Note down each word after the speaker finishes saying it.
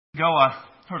ago, I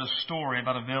heard a story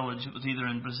about a village that was either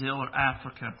in Brazil or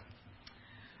Africa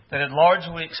that had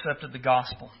largely accepted the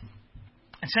gospel.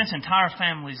 And since entire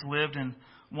families lived in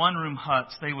one-room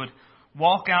huts, they would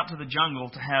walk out to the jungle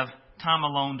to have time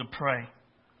alone to pray.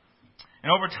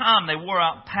 And over time, they wore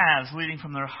out paths leading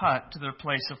from their hut to their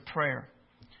place of prayer.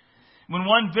 When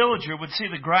one villager would see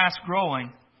the grass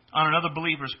growing on another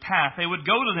believer's path, they would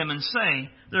go to them and say,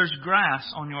 "There's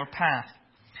grass on your path,"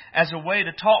 as a way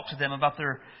to talk to them about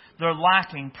their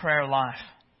lacking prayer life.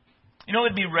 You know,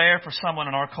 it'd be rare for someone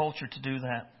in our culture to do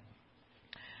that.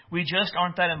 We just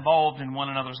aren't that involved in one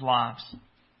another's lives.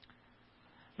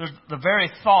 The very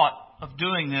thought of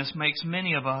doing this makes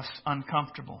many of us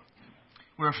uncomfortable.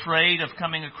 We're afraid of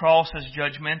coming across as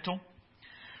judgmental.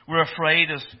 We're afraid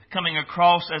of coming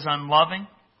across as unloving.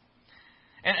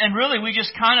 And really, we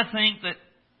just kind of think that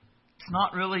it's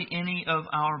not really any of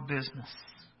our business.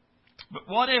 But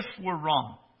what if we're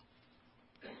wrong?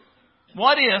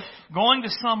 What if going to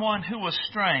someone who was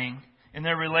straying in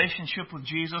their relationship with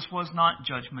Jesus was not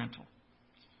judgmental?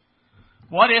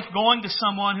 What if going to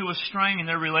someone who was straying in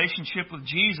their relationship with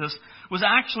Jesus was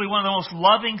actually one of the most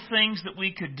loving things that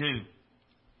we could do?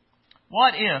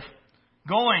 What if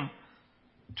going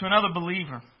to another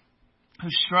believer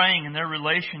who's straying in their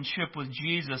relationship with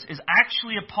Jesus is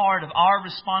actually a part of our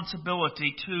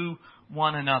responsibility to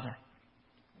one another?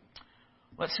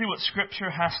 Let's see what Scripture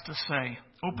has to say.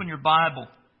 Open your Bible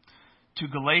to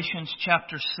Galatians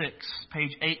chapter 6,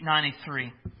 page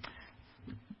 893.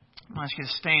 I ask you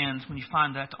to stand when you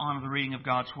find that to honor the reading of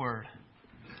God's Word.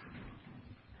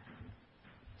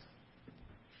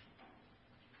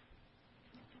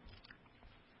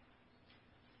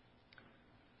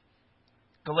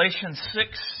 Galatians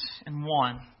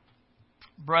 6:1.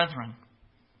 Brethren,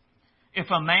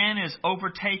 if a man is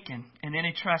overtaken in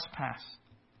any trespass,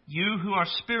 you who are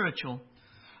spiritual,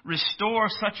 restore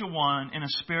such a one in a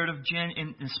spirit of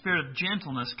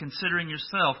gentleness, considering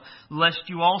yourself, lest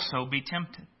you also be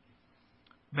tempted.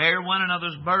 Bear one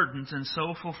another's burdens, and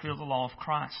so fulfill the law of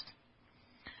Christ.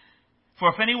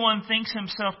 For if anyone thinks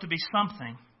himself to be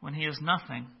something when he is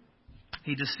nothing,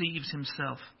 he deceives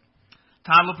himself.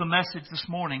 The title of the message this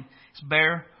morning is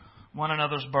Bear One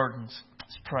Another's Burdens.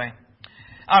 Let's pray.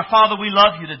 Our Father, we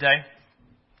love you today.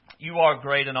 You are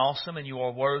great and awesome, and you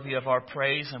are worthy of our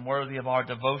praise and worthy of our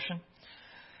devotion.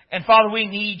 And Father, we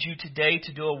need you today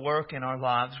to do a work in our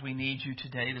lives. We need you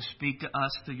today to speak to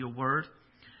us through your word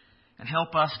and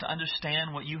help us to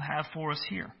understand what you have for us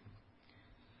here.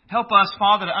 Help us,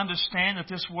 Father, to understand that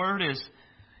this word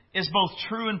is both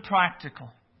true and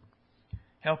practical.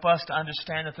 Help us to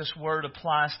understand that this word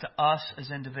applies to us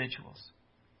as individuals.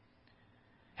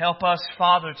 Help us,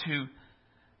 Father, to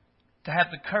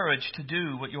have the courage to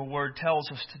do what your word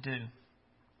tells us to do.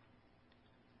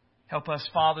 Help us,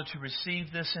 Father, to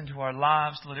receive this into our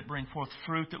lives. Let it bring forth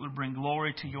fruit that would bring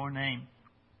glory to your name.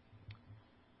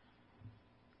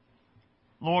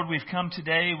 Lord, we've come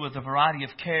today with a variety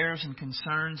of cares and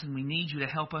concerns, and we need you to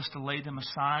help us to lay them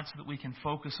aside so that we can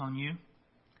focus on you.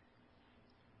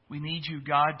 We need you,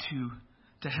 God,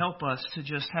 to help us to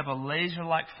just have a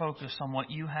laser-like focus on what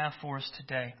you have for us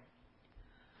today.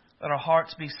 Let our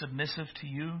hearts be submissive to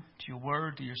you, to your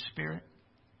word, to your spirit.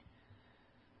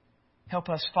 Help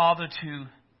us, Father,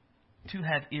 to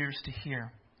have ears to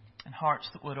hear and hearts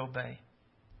that would obey.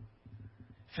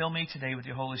 Fill me today with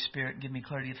your Holy Spirit. Give me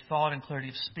clarity of thought and clarity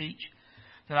of speech,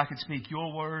 that I could speak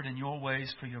your word and your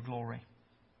ways for your glory.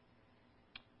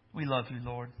 We love you,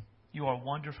 Lord. You are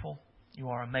wonderful, you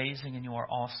are amazing, and you are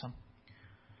awesome.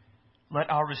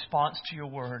 Let our response to your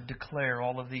word declare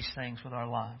all of these things with our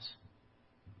lives.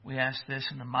 We ask this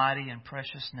in the mighty and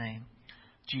precious name,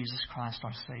 Jesus Christ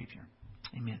our Savior.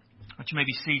 Amen. But you may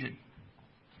be seated.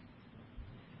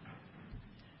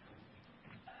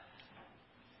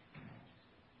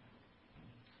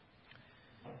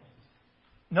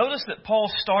 Notice that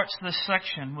Paul starts this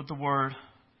section with the word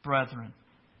brethren.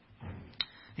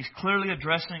 He's clearly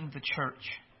addressing the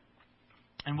church.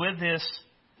 And with this,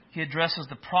 he addresses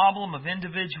the problem of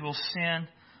individual sin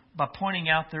by pointing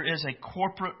out there is a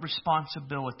corporate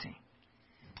responsibility.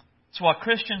 So while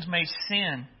Christians may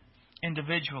sin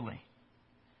individually,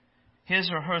 his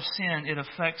or her sin, it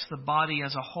affects the body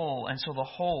as a whole. And so the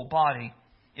whole body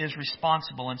is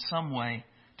responsible in some way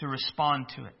to respond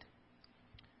to it.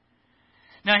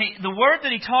 Now, the word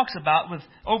that he talks about with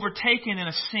overtaken in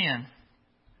a sin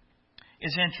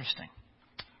is interesting.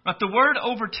 But the word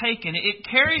overtaken, it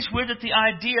carries with it the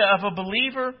idea of a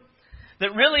believer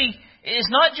that really is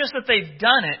not just that they've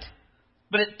done it,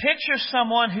 but it pictures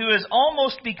someone who has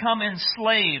almost become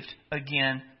enslaved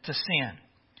again to sin.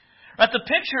 Right? The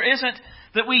picture isn't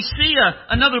that we see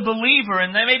another believer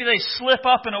and maybe they slip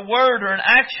up in a word or an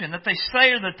action that they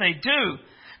say or that they do.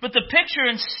 But the picture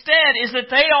instead is that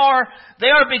they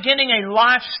are beginning a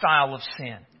lifestyle of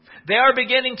sin. They are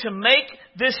beginning to make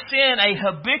this sin a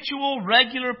habitual,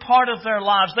 regular part of their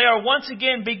lives. They are once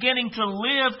again beginning to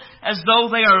live as though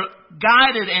they are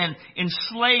guided and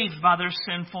enslaved by their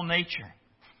sinful nature.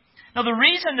 Now, the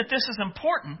reason that this is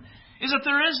important is that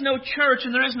there is no church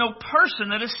and there is no person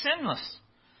that is sinless.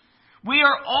 We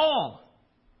are all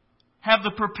have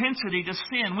the propensity to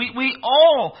sin. We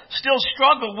all still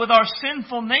struggle with our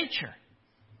sinful nature.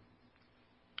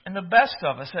 And the best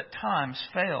of us at times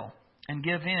fail and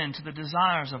give in to the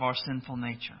desires of our sinful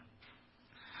nature.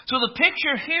 So the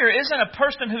picture here isn't a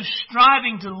person who's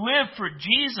striving to live for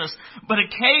Jesus but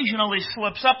occasionally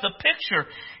slips up. The picture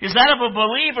is that of a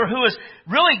believer who has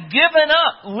really given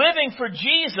up living for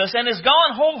Jesus and has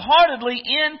gone wholeheartedly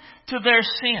into their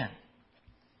sin.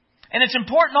 And it's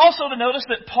important also to notice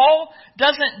that Paul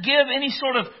doesn't give any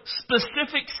sort of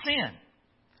specific sin.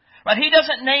 Right? He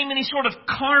doesn't name any sort of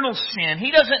carnal sin.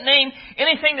 He doesn't name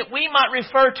anything that we might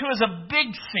refer to as a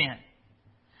big sin.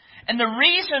 And the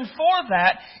reason for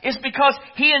that is because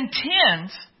he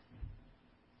intends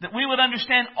that we would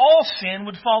understand all sin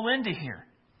would fall into here.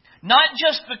 Not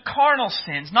just the carnal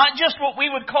sins, not just what we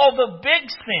would call the big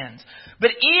sins, but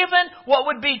even what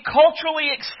would be culturally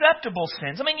acceptable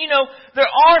sins. I mean, there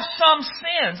are some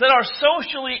sins that are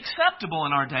socially acceptable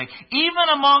in our day, even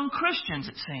among Christians,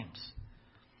 it seems.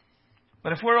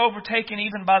 But if we're overtaken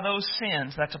even by those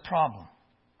sins, that's a problem.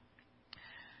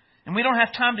 And we don't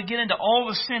have time to get into all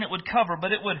the sin it would cover,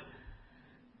 but it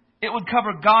would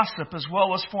cover gossip as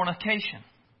well as fornication.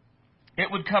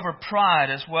 It would cover pride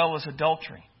as well as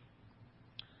adultery.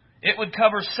 It would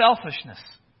cover selfishness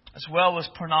as well as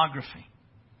pornography.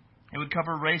 It would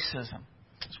cover racism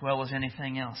as well as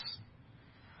anything else.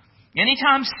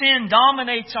 Anytime sin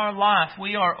dominates our life,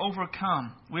 we are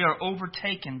overcome. We are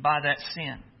overtaken by that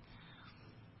sin.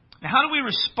 Now, how do we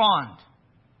respond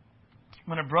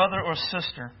when a brother or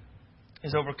sister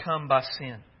is overcome by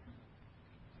sin?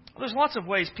 Well, there's lots of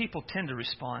ways people tend to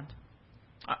respond.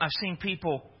 I've seen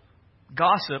people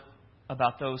gossip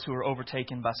about those who are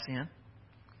overtaken by sin.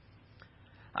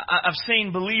 I've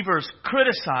seen believers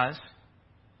criticize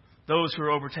those who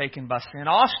are overtaken by sin,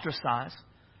 ostracize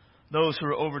those who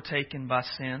are overtaken by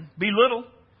sin, belittle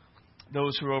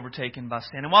those who are overtaken by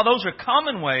sin. And while those are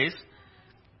common ways,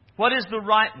 what is the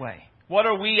right way? What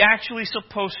are we actually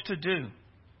supposed to do?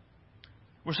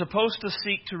 We're supposed to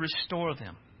seek to restore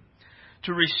them,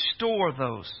 to restore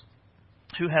those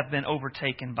who have been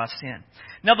overtaken by sin.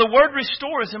 Now, the word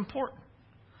restore is important.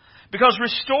 Because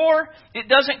restore, it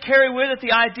doesn't carry with it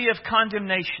the idea of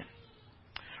condemnation.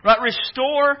 Right?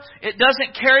 Restore, it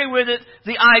doesn't carry with it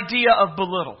the idea of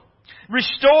belittle.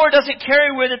 Restore doesn't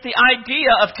carry with it the idea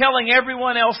of telling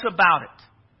everyone else about it.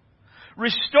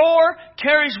 Restore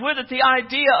carries with it the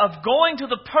idea of going to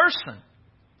the person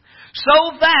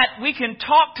so that we can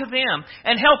talk to them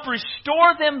and help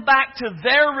restore them back to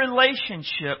their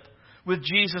relationship with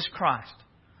Jesus Christ.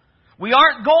 We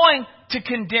aren't going to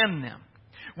condemn them.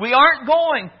 We aren't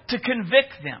going to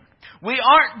convict them. We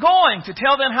aren't going to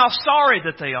tell them how sorry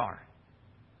that they are.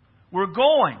 We're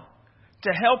going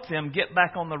to help them get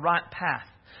back on the right path,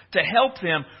 to help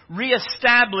them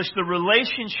reestablish the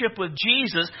relationship with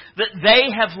Jesus that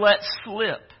they have let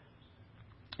slip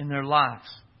in their lives.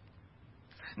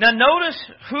 Now notice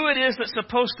who it is that's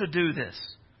supposed to do this.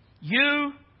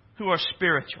 You who are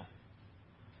spiritual.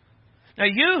 Now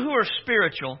you who are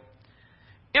spiritual,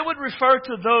 it would refer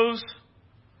to those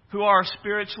who are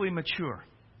spiritually mature.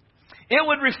 It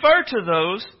would refer to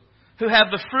those who have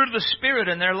the fruit of the Spirit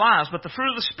in their lives. But the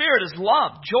fruit of the Spirit is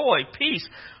love, joy, peace,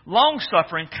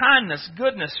 long-suffering, kindness,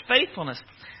 goodness, faithfulness,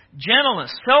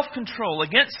 gentleness, self-control.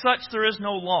 Against such there is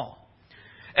no law.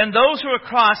 And those who are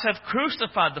Christ have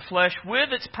crucified the flesh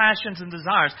with its passions and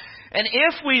desires. And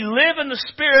if we live in the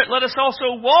Spirit, let us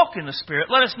also walk in the Spirit.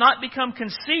 Let us not become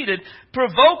conceited,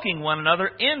 provoking one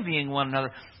another, envying one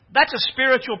another. That's a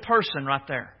spiritual person right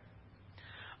there.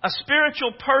 A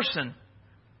spiritual person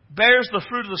bears the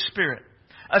fruit of the Spirit.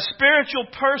 A spiritual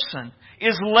person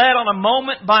is led on a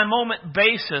moment-by-moment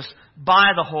basis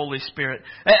by the Holy Spirit.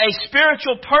 A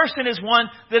spiritual person is one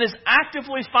that is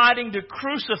actively fighting to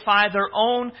crucify their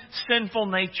own sinful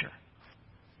nature.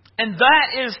 And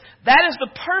that is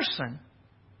the person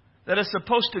that is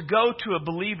supposed to go to a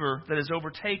believer that is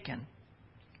overtaken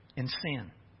in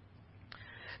sin.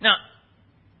 Now,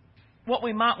 what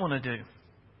we might want to do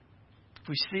if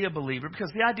we see a believer,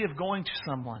 because the idea of going to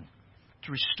someone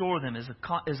to restore them is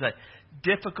a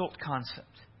difficult concept.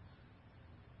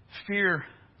 Fear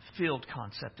filled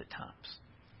concept at times.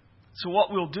 So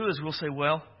what we'll do is we'll say,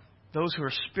 well, those who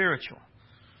are spiritual,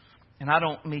 and I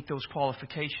don't meet those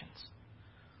qualifications.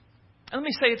 And let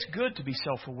me say it's good to be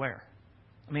self-aware.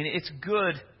 I mean, it's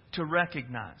good to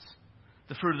recognize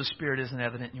the fruit of the Spirit isn't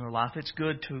evident in your life. It's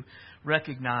good to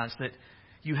recognize that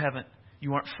you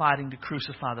aren't fighting to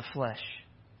crucify the flesh.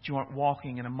 That you aren't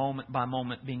walking in a moment by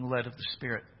moment being led of the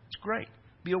Spirit. It's great.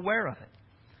 Be aware of it.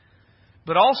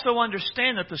 But also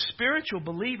understand that the spiritual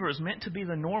believer is meant to be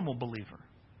the normal believer.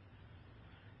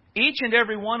 Each and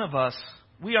every one of us,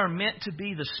 we are meant to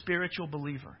be the spiritual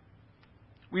believer.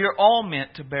 We are all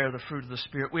meant to bear the fruit of the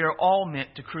Spirit. We are all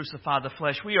meant to crucify the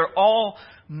flesh. We are all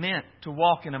meant to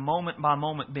walk in a moment by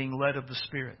moment being led of the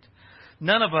Spirit.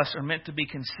 None of us are meant to be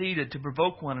conceited, to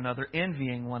provoke one another,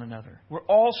 envying one another. We're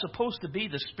all supposed to be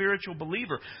the spiritual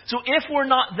believer. So if we're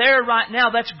not there right now,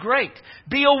 that's great.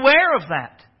 Be aware of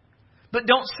that. But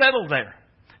don't settle there.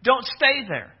 Don't stay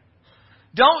there.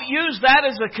 Don't use that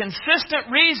as a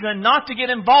consistent reason not to get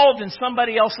involved in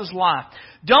somebody else's life.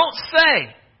 Don't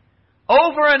say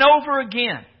over and over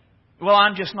again, well,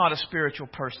 I'm just not a spiritual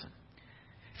person.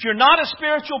 If you're not a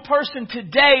spiritual person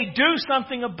today, do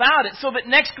something about it so that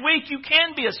next week you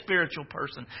can be a spiritual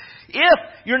person. If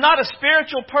you're not a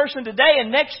spiritual person today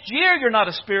and next year you're not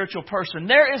a spiritual person,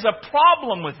 there is a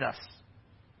problem with us.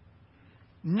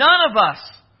 None of us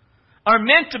are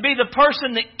meant to be the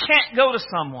person that can't go to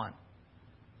someone.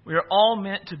 We are all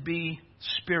meant to be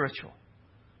spiritual.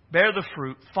 Bear the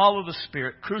fruit, follow the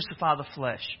Spirit, crucify the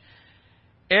flesh.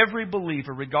 Every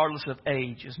believer, regardless of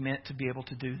age, is meant to be able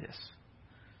to do this.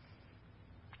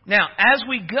 Now, as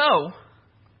we go,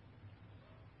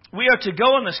 we are to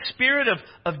go in the spirit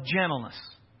of gentleness.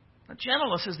 Now,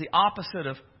 gentleness is the opposite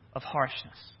of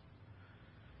harshness.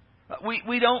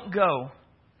 We don't go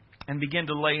and begin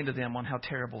to lay into them on how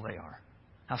terrible they are,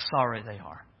 how sorry they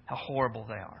are, how horrible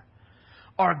they are.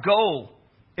 Our goal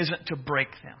isn't to break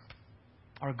them.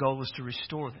 Our goal is to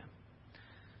restore them.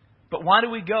 But why do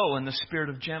we go in the spirit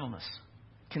of gentleness?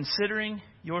 Considering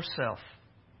yourself.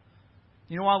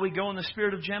 You know why we go in the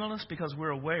spirit of gentleness? Because we're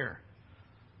aware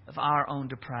of our own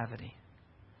depravity.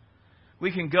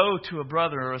 We can go to a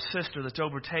brother or a sister that's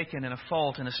overtaken in a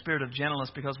fault in a spirit of gentleness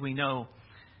because we know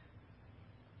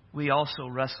we also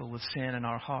wrestle with sin in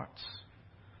our hearts.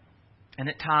 And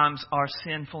at times our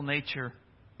sinful nature,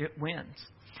 it wins.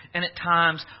 And at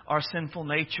times our sinful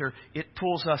nature, it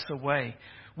pulls us away.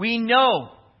 We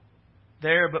know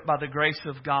there, but by the grace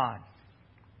of God,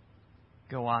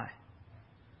 go I.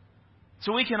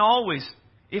 So we can always,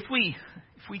 if we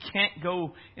can't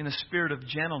go in a spirit of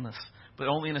gentleness, but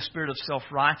only in a spirit of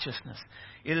self-righteousness,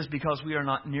 it is because we are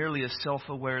not nearly as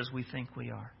self-aware as we think we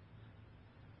are.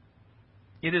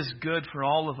 It is good for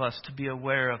all of us to be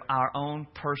aware of our own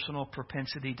personal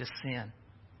propensity to sin.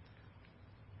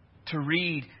 To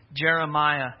read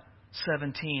Jeremiah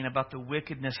 17 about the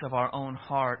wickedness of our own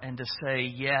heart and to say,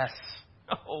 yes,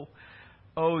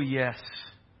 oh yes,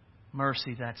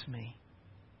 mercy, that's me.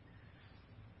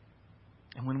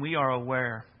 And when we are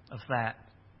aware of that,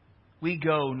 we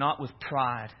go not with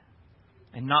pride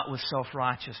and not with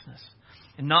self-righteousness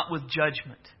and not with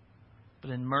judgment,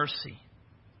 but in mercy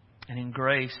and in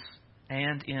grace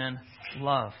and in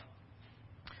love.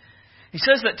 He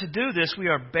says that to do this, we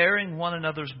are bearing one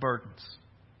another's burdens.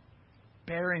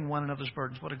 Bearing one another's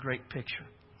burdens. What a great picture.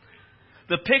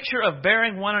 The picture of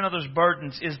bearing one another's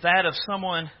burdens is that of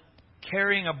someone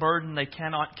carrying a burden they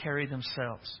cannot carry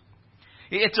themselves.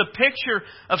 It's a picture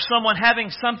of someone having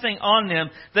something on them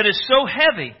that is so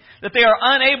heavy that they are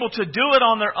unable to do it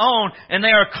on their own and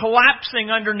they are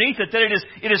collapsing underneath it, that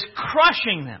it is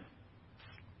crushing them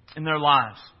in their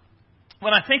lives.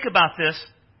 When I think about this,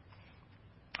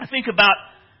 I think about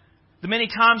the many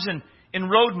times in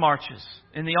road marches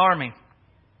in the Army.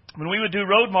 When we would do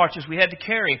road marches, we had to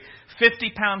carry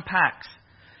 50-pound packs.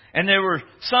 And there were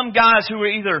some guys who were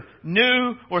either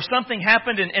new or something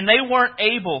happened and they weren't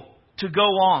able to go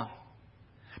on.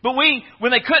 But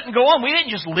when they couldn't go on, we didn't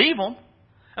just leave them.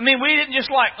 I mean, we didn't just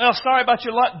sorry about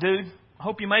your luck, dude. I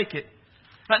hope you make it.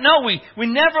 But no, we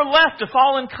never left a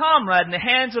fallen comrade in the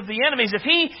hands of the enemies. If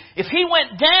he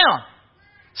went down,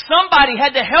 somebody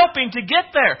had to help him to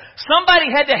get there. Somebody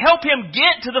had to help him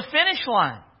get to the finish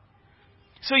line.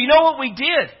 So you know what we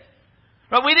did?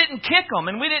 Right? We didn't kick them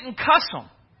and we didn't cuss them.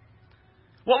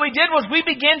 What we did was we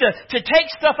began to take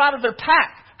stuff out of their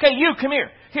pack. Okay, you, come here.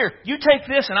 Here, you take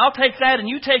this and I'll take that and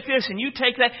you take this and you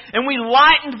take that. And we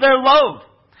lightened their load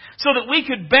so that we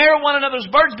could bear one another's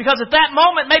burdens. Because at that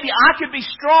moment, maybe I could be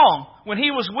strong when he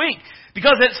was weak.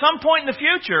 Because at some point in the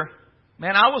future,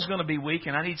 man, I was going to be weak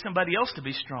and I need somebody else to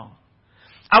be strong.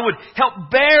 I would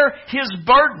help bear his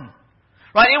burden.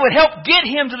 Right? It would help get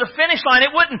him to the finish line.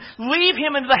 It wouldn't leave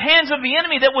him into the hands of the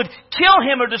enemy that would kill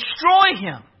him or destroy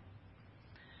him.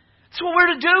 That's what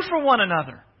we're to do for one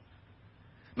another.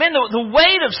 Man, the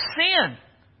weight of sin,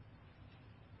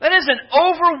 that is an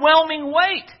overwhelming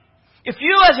weight. If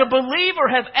you as a believer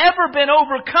have ever been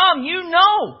overcome, you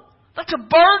know that's a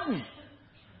burden.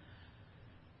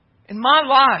 In my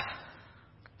life,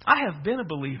 I have been a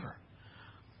believer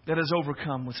that has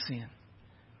overcome with sin.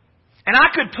 And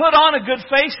I could put on a good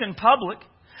face in public.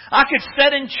 I could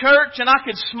sit in church and I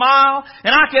could smile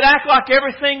and I could act like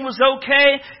everything was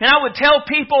okay. And I would tell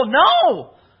people,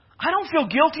 no, I don't feel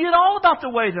guilty at all about the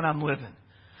way that I'm living.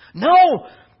 No,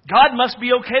 God must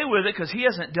be okay with it because He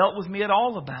hasn't dealt with me at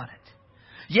all about it.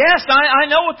 Yes, I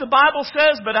know what the Bible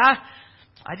says, but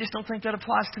I just don't think that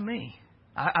applies to me.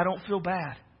 I don't feel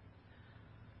bad.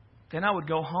 Then I would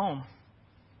go home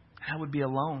and I would be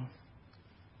alone.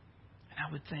 And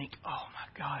I would think, oh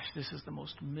my gosh, this is the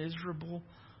most miserable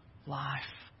life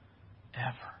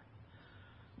ever.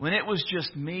 When it was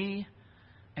just me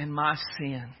and my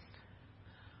sin,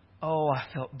 oh, I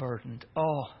felt burdened.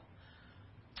 Oh,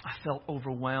 I felt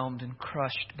overwhelmed and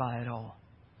crushed by it all.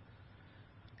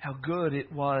 How good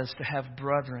it was to have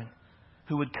brethren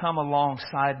who would come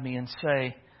alongside me and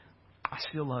say, I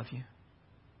still love you.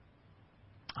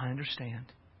 I understand.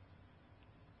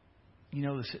 You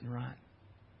know this isn't right.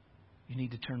 You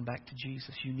need to turn back to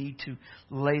Jesus. You need to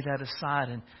lay that aside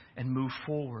and move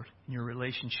forward in your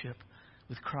relationship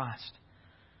with Christ.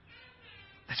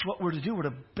 That's what we're to do. We're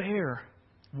to bear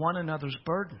one another's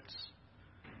burdens.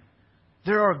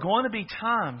 There are going to be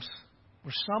times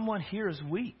where someone here is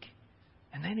weak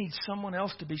and they need someone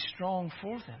else to be strong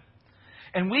for them.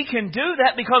 And we can do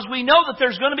that because we know that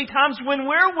there's going to be times when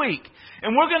we're weak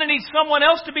and we're going to need someone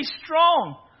else to be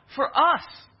strong for us.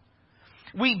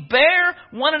 We bear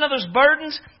one another's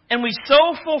burdens and we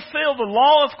so fulfill the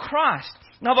law of Christ.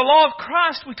 Now, the law of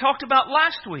Christ we talked about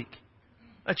last week.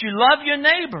 That you love your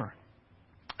neighbor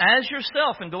as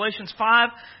yourself. In Galatians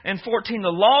 5:14, the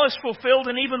law is fulfilled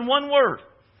in even one word.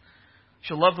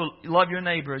 You shall love your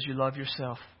neighbor as you love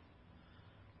yourself.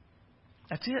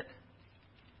 That's it.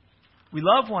 We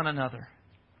love one another.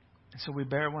 And so we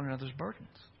bear one another's burdens.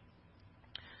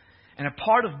 And a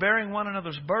part of bearing one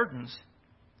another's burdens,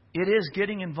 it is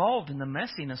getting involved in the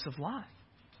messiness of life.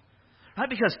 Right?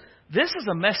 Because this is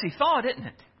a messy thought, isn't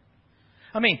it?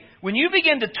 I mean, when you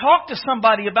begin to talk to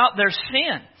somebody about their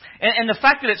sin and the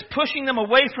fact that it's pushing them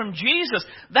away from Jesus,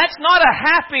 that's not a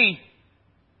happy,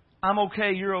 I'm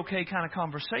okay, you're okay kind of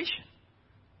conversation.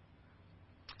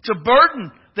 It's a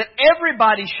burden that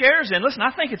everybody shares in. Listen,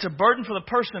 I think it's a burden for the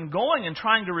person going and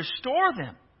trying to restore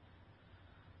them.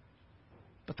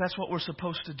 But that's what we're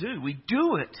supposed to do. We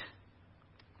do it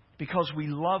because we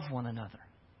love one another.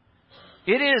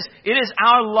 It is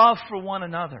our love for one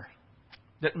another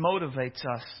that motivates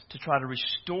us to try to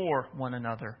restore one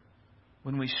another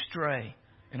when we stray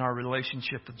in our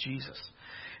relationship with Jesus.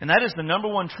 And that is the number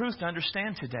one truth to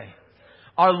understand today.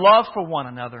 Our love for one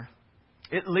another,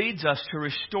 it leads us to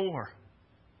restore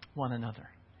one another.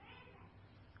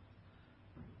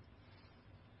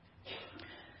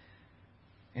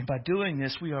 And by doing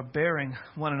this, we are bearing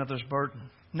one another's burden.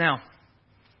 Now,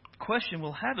 the question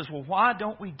we'll have is, well, why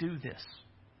don't we do this?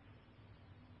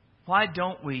 Why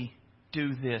don't we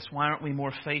do this? Why aren't we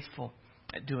more faithful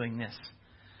at doing this?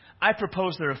 I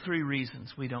propose there are 3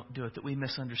 reasons we don't do it, that we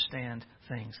misunderstand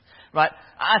things. Right?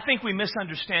 I think we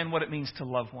misunderstand what it means to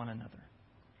love one another.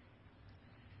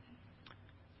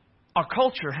 Our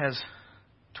culture has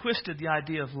twisted the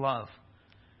idea of love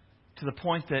to the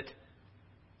point that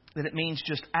it means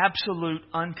just absolute,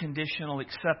 unconditional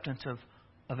acceptance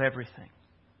of everything.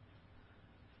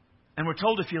 And we're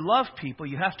told if you love people,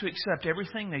 you have to accept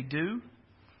everything they do,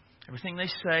 everything they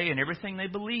say, and everything they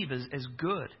believe as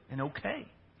good and okay.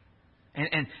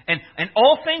 And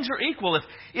all things are equal.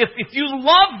 If you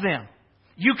love them,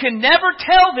 you can never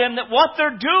tell them that what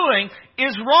they're doing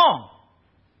is wrong.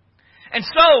 And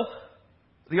so,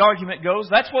 the argument goes,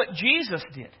 that's what Jesus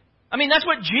did. I mean, that's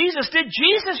what Jesus did.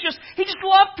 Jesus He just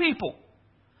loved people.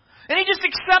 And He just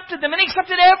accepted them. And He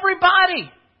accepted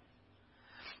everybody.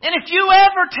 And if you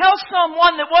ever tell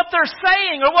someone that what they're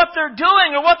saying or what they're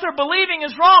doing or what they're believing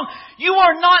is wrong, you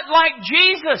are not like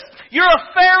Jesus. You're a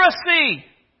Pharisee.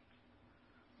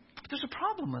 But there's a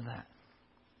problem with that.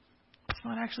 It's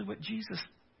not actually what Jesus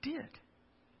did.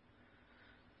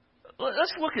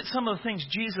 Let's look at some of the things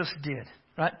Jesus did,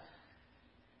 right?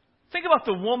 Think about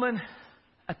the woman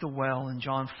at the well in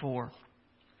John 4.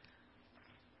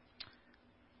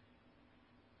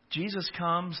 Jesus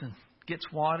comes and gets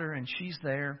water and she's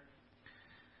there.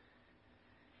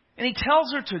 And he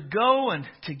tells her to go and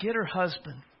to get her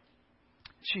husband.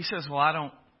 She says, well, I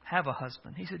don't have a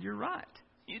husband. He said, you're right.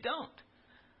 You don't.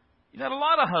 You've had a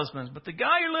lot of husbands, but the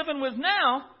guy you're living with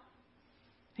now,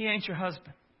 he ain't your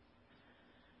husband.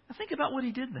 Now think about what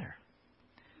he did there.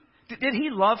 Did he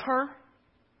love her?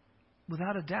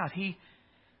 Without a doubt.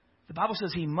 The Bible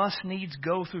says he must needs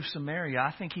go through Samaria.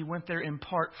 I think he went there in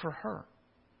part for her.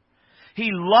 He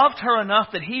loved her enough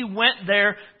that he went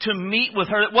there to meet with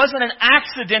her. It wasn't an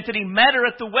accident that he met her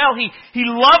at the well. He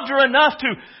loved her enough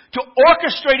to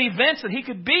orchestrate events that he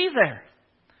could be there.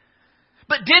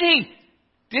 But did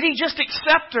he just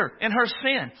accept her in her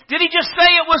sin? Did he just say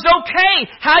it was okay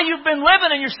how you've been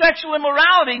living in your sexual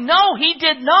immorality? No, he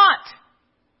did not.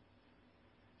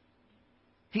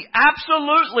 He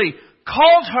absolutely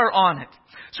called her on it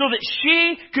so that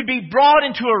she could be brought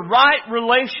into a right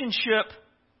relationship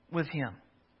with him.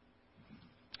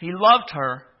 He loved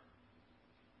her,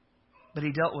 but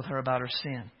he dealt with her about her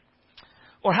sin.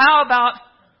 Or how about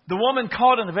the woman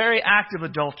caught in the very act of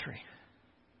adultery?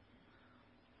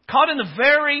 Caught in the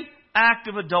very act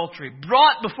of adultery,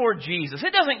 brought before Jesus.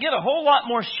 It doesn't get a whole lot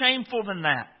more shameful than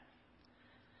that.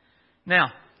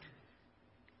 Now,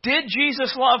 did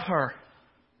Jesus love her?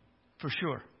 For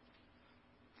sure.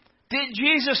 Did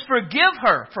Jesus forgive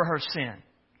her for her sin?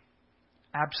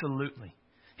 Absolutely.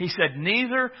 He said,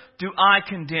 neither do I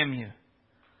condemn you.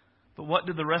 But what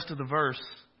did the rest of the verse,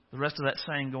 the rest of that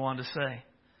saying go on to say?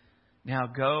 Now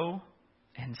go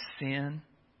and sin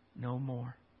no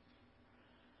more.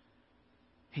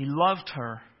 He loved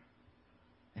her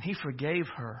and he forgave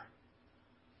her.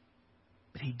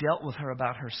 But he dealt with her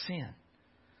about her sin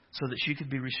so that she could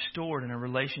be restored in a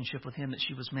relationship with him that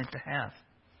she was meant to have.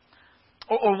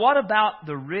 Or what about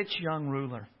the rich young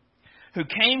ruler who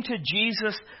came to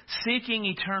Jesus seeking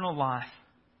eternal life?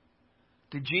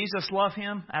 Did Jesus love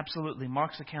him? Absolutely.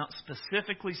 Mark's account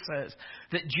specifically says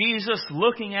that Jesus,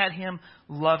 looking at him,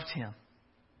 loved him.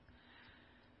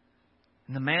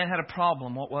 And the man had a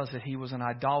problem. What was it? He was an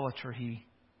idolater. He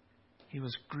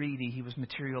was greedy. He was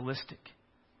materialistic.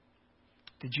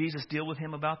 Did Jesus deal with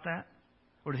him about that?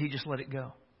 Or did he just let it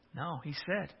go? No, he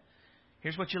said,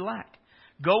 here's what you lack.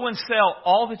 Go and sell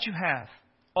all that you have.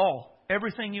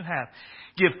 Everything you have.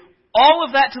 Give all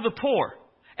of that to the poor.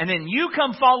 And then you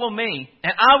come follow me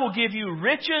and I will give you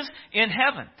riches in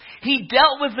heaven. He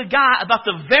dealt with the guy about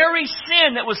the very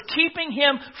sin that was keeping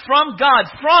him from God,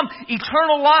 from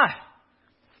eternal life.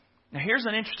 Now here's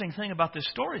an interesting thing about this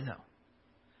story though.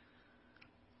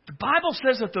 The Bible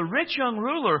says that the rich young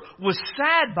ruler was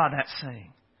sad by that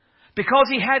saying because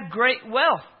he had great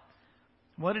wealth.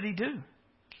 What did he do?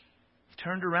 He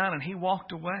turned around and he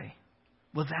walked away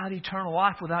without eternal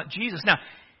life, without Jesus. Now,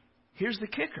 here's the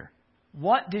kicker.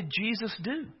 What did Jesus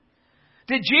do?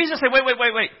 Did Jesus say,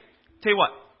 wait. Tell you what,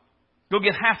 go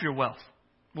give half your wealth.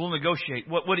 We'll negotiate.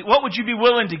 What would you be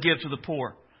willing to give to the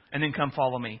poor? And then come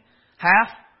follow me. Half,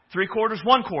 3/4,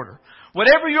 1/4.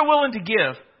 Whatever you're willing to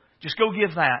give, just go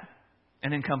give that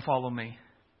and then come follow me.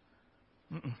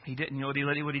 He didn't. You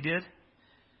know what he did?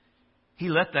 He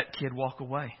let that kid walk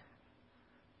away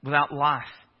without life,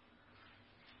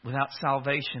 without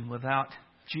salvation, without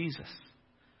Jesus.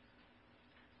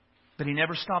 But he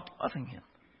never stopped loving him.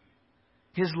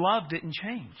 His love didn't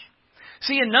change.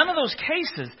 See, in none of those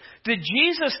cases did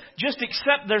Jesus just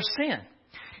accept their sin.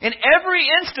 In every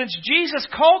instance, Jesus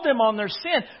called them on their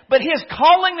sin. But his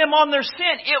calling them on their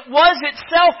sin, it was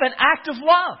itself an act of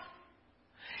love.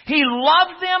 He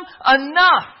loved them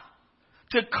enough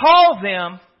to call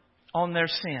them on their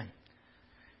sin.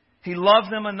 He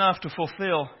loved them enough to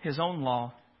fulfill his own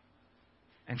law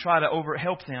and try to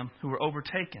help them who were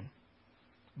overtaken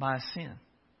by sin.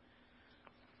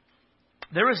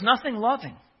 There is nothing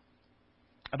loving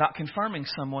about confirming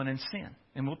someone in sin.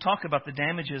 And we'll talk about the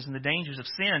damages and the dangers of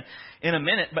sin in a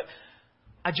minute. But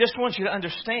I just want you to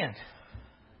understand.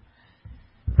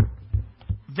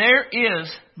 There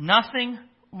is nothing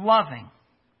loving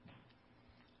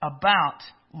about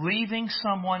leaving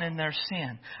someone in their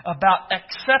sin, about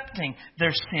accepting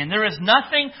their sin. There is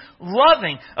nothing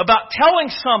loving about telling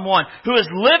someone who is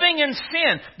living in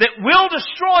sin that will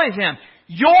destroy them,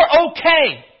 you're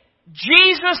okay.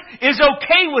 Jesus is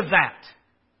okay with that.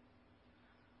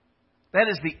 That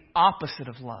is the opposite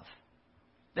of love.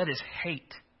 That is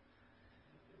hate.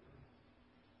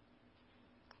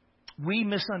 We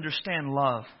misunderstand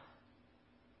love,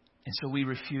 and so we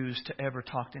refuse to ever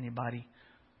talk to anybody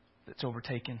that's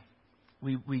overtaken.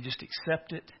 We just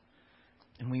accept it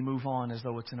and we move on as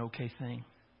though it's an okay thing.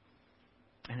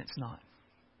 And it's not.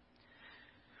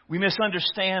 We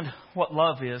misunderstand what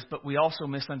love is, but we also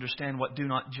misunderstand what do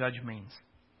not judge means.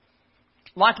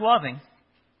 Like loving,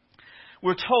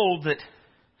 we're told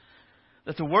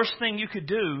that the worst thing you could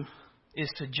do is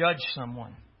to judge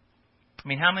someone. I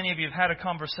mean, how many of you have had a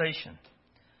conversation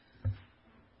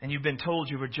and you've been told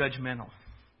you were judgmental?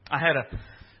 I had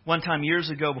one time years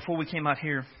ago, before we came out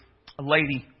here, a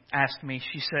lady asked me,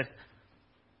 she said,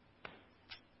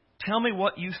 "Tell me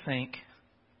what you think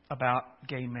about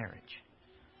gay marriage."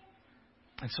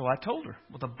 And so I told her,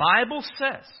 well, the Bible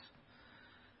says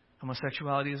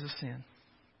homosexuality is a sin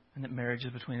and that marriage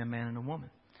is between a man and a woman.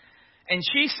 And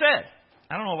she said,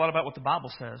 I don't know a lot about what the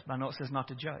Bible says, but I know it says not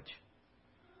to judge.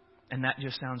 And that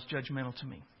just sounds judgmental to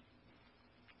me.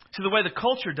 So the way the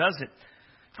culture does it,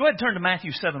 go ahead and turn to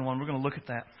Matthew 7:1. We're going to look at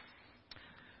that.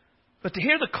 But to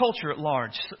hear the culture at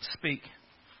large speak,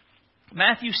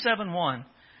 Matthew 7:1,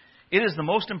 it is the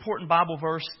most important Bible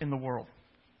verse in the world.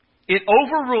 It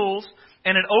overrules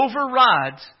and it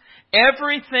overrides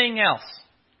everything else.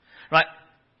 Right?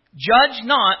 Judge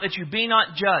not that you be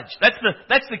not judged.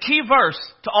 That's the key verse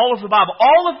to all of the Bible.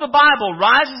 All of the Bible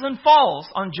rises and falls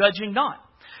on judging not.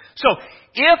 So,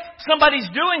 if somebody's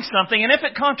doing something, and if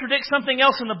it contradicts something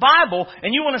else in the Bible,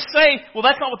 and you want to say, well,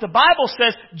 that's not what the Bible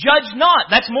says, judge not.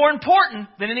 That's more important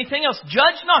than anything else.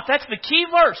 Judge not. That's the key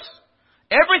verse.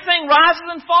 Everything rises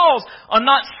and falls on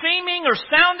not seeming or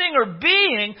sounding or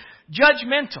being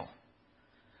judgmental.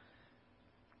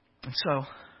 And so,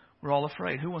 we're all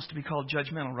afraid. Who wants to be called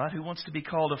judgmental, right? Who wants to be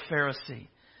called a Pharisee?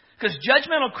 Because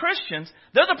judgmental Christians,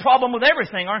 they're the problem with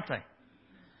everything, aren't they?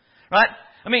 Right?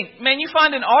 I mean, man, you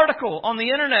find an article on the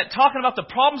internet talking about the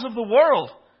problems of the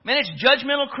world. Man, it's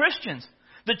judgmental Christians.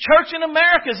 The church in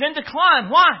America is in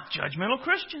decline. Why? Judgmental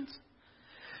Christians.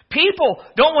 People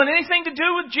don't want anything to do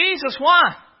with Jesus.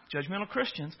 Why? Judgmental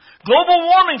Christians. Global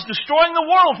warming's destroying the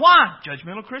world. Why?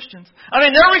 Judgmental Christians. I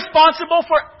mean, they're responsible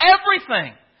for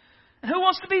everything. And who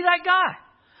wants to be that guy?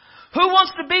 Who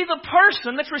wants to be the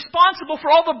person that's responsible for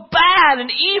all the bad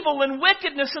and evil and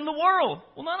wickedness in the world?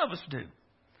 Well, none of us do.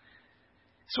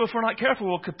 So if we're not careful,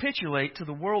 we'll capitulate to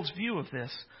the world's view of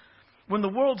this, when the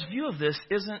world's view of this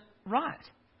isn't right.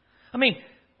 I mean,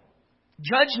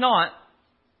 judge not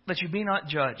that you be not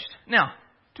judged. Now,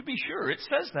 to be sure, it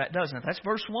says that, doesn't it? That's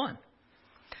verse 1.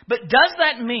 But does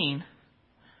that mean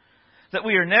that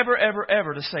we are never, ever,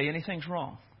 ever to say anything's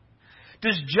wrong?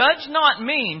 Does judge not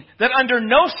mean that under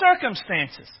no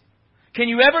circumstances can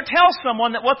you ever tell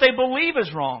someone that what they believe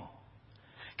is wrong?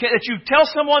 That you tell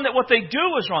someone that what they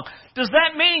do is wrong? Does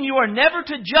that mean you are never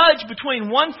to judge between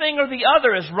one thing or the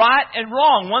other as right and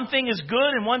wrong? One thing is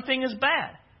good and one thing is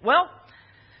bad? Well,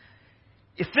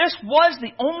 if this was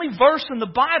the only verse in the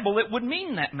Bible, it would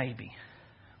mean that maybe.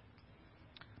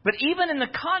 But even in the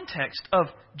context of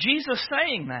Jesus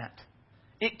saying that,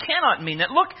 it cannot mean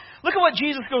that. Look at what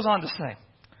Jesus goes on to say.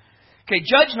 Okay,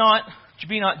 judge not,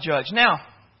 be not judged. Now,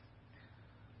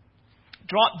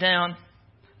 drop down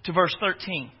to verse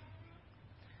 13.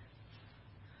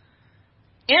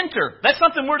 Enter. That's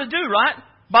something we're to do, right?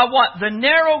 By what? The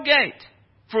narrow gate.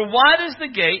 For wide is the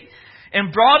gate,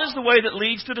 and broad is the way that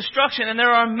leads to destruction, and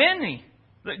there are many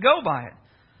that go by it.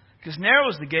 Because narrow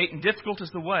is the gate, and difficult is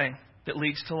the way that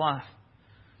leads to life.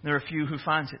 There are few who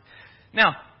finds it.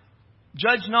 Now,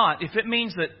 judge not. If it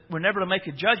means that we're never to make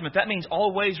a judgment, that means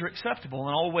all ways are acceptable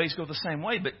and all ways go the same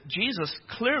way. But Jesus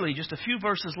clearly, just a few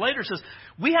verses later, says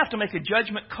we have to make a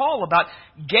judgment call about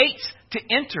gates to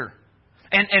enter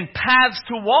and paths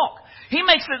to walk. He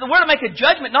makes it that we're to make a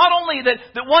judgment not only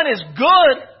that one is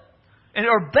good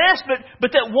or best,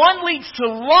 but that one leads to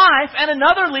life and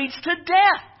another leads to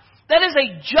death. That is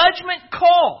a judgment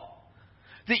call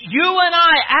that you and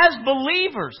I, as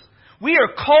believers, we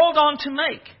are called on to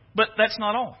make. But that's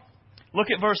not all. Look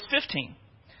at verse 15.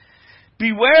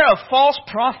 Beware of false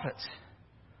prophets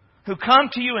who come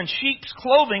to you in sheep's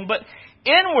clothing, but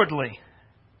inwardly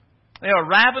they are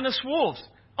ravenous wolves.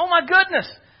 Oh my goodness!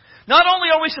 Not only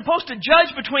are we supposed to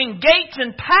judge between gates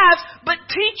and paths, but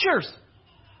teachers.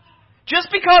 Just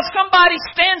because somebody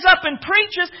stands up and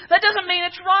preaches, that doesn't mean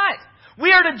it's right.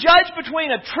 We are to judge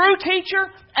between a true teacher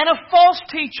and a false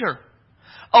teacher.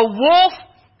 A wolf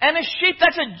and a sheep.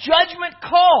 That's a judgment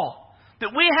call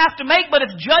that we have to make. But if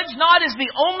judge not is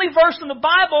the only verse in the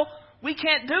Bible, we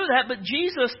can't do that. But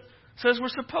Jesus says we're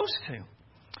supposed to.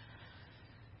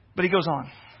 But he goes on.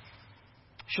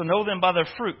 Shall know them by their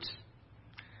fruits.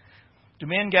 Do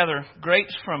men gather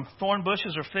grapes from thorn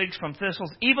bushes or figs from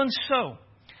thistles? Even so,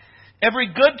 every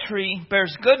good tree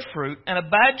bears good fruit, and a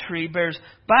bad tree bears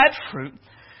bad fruit.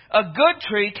 A good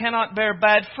tree cannot bear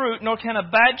bad fruit, nor can a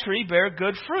bad tree bear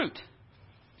good fruit.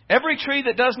 Every tree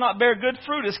that does not bear good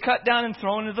fruit is cut down and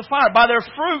thrown into the fire. By their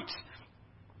fruits,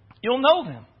 you'll know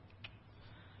them.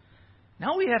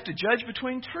 Now we have to judge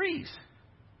between trees.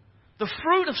 The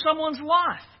fruit of someone's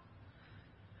life.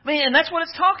 I mean, and that's what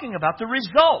it's talking about. The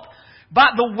result.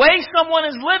 But the way someone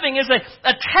is living is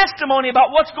a testimony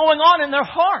about what's going on in their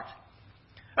heart.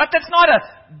 That's not a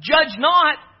judge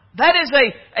not. That is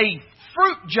a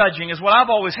fruit judging is what I've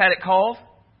always had it called.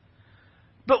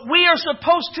 But we are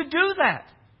supposed to do that.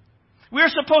 We are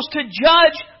supposed to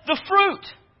judge the fruit.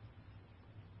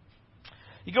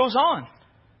 He goes on.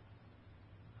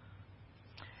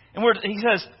 And he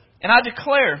says, and I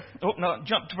declare,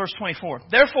 jump to verse 24.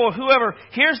 Therefore, whoever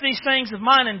hears these things of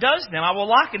mine and does them, I will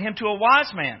liken him to a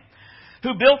wise man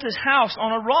who built his house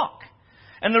on a rock.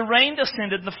 And the rain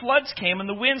descended, and the floods came, and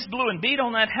the winds blew and beat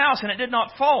on that house, and it did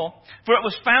not fall, for it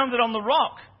was founded on the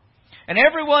rock. And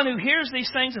everyone who hears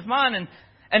these things of mine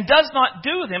and does not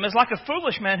do them is like a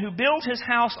foolish man who builds his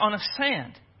house on a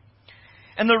sand.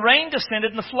 And the rain descended,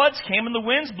 and the floods came, and the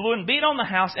winds blew and beat on the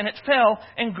house, and it fell,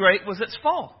 and great was its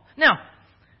fall. Now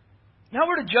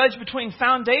we're to judge between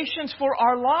foundations for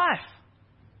our life.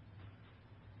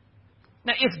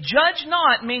 Now, if judge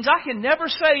not means I can never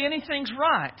say anything's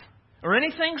right, or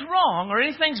anything's wrong, or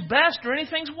anything's best, or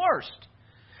anything's worst,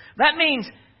 that means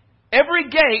every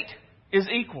gate is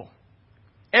equal.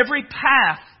 Every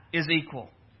path is equal.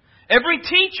 Every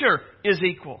teacher is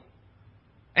equal.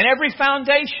 And every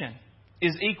foundation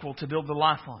is equal to build the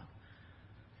life on.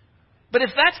 But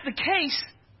if that's the case,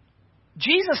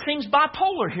 Jesus seems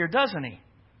bipolar here, doesn't he?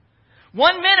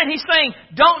 1 minute he's saying,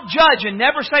 don't judge and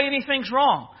never say anything's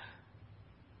wrong.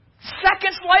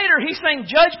 Seconds later, he's saying,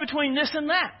 judge between this and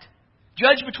that.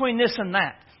 Judge between this and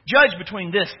that. Judge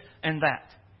between this and that.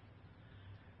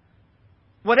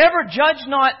 Whatever judge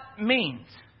not means,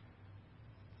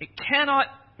 it cannot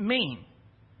mean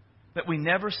that we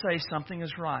never say something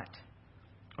is right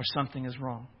or something is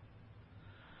wrong.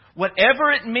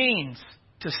 Whatever it means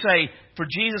to say for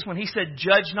Jesus when He said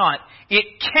judge not, it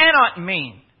cannot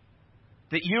mean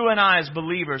that you and I as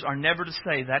believers are never to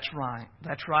say that's right,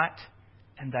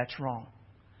 and that's wrong.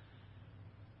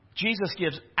 Jesus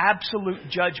gives absolute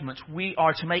judgments we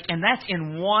are to make, and that's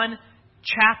in one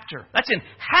chapter. That's in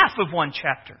half of one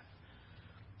chapter.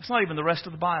 It's not even the rest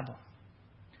of the Bible.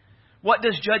 What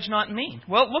does judge not mean?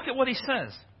 Well, look at what He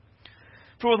says.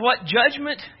 For with what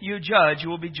judgment you judge, you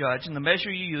will be judged, and the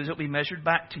measure you use, it will be measured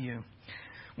back to you.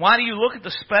 Why do you look at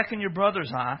the speck in your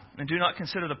brother's eye and do not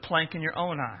consider the plank in your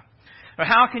own eye? Or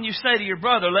how can you say to your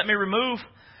brother, let me remove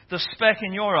the speck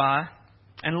in your eye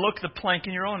and look the plank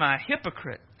in your own eye?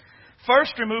 Hypocrite.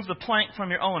 First remove the plank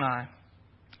from your own eye,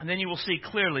 and then you will see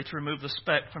clearly to remove the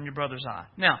speck from your brother's eye.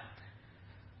 Now,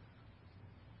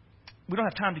 we don't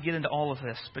have time to get into all of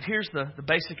this, but here's the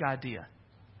basic idea.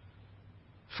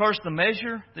 First, the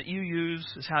measure that you use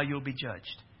is how you'll be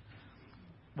judged.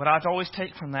 What I've always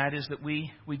taken from that is that we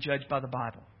judge by the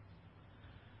Bible.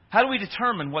 How do we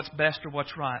determine what's best or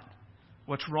what's right,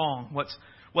 what's wrong,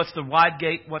 what's the wide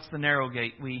gate, what's the narrow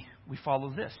gate? We follow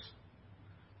this.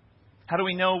 How do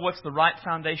we know what's the right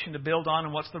foundation to build on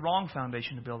and what's the wrong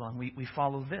foundation to build on? We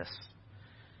follow this.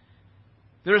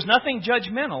 There is nothing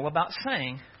judgmental about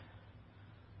saying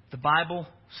the Bible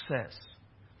says.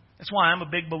 That's why I'm a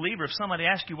big believer. If somebody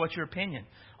asks you what's your opinion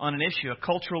on an issue, a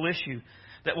cultural issue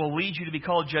that will lead you to be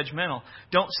called judgmental,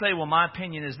 don't say, well, my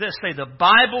opinion is this. Say, the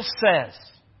Bible says.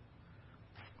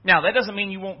 Now, that doesn't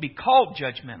mean you won't be called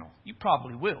judgmental. You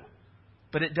probably will.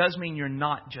 But it does mean you're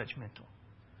not judgmental.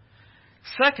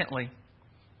 Secondly,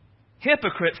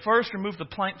 hypocrite, first remove the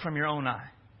plank from your own eye.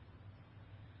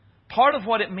 Part of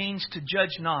what it means to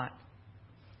judge not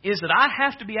is that I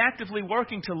have to be actively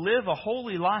working to live a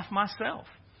holy life myself.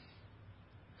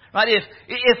 Right?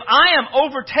 If I am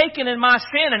overtaken in my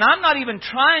sin and I'm not even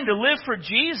trying to live for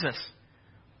Jesus,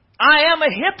 I am a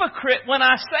hypocrite when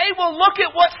I say, well, look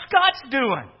at what Scott's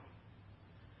doing.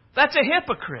 That's a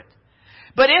hypocrite.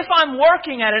 But if I'm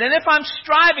working at it, and if I'm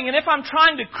striving, and if I'm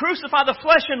trying to crucify the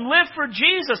flesh and live for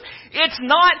Jesus, it's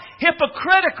not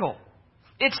hypocritical.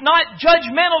 It's not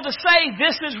judgmental to say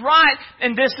this is right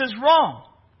and this is wrong.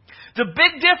 The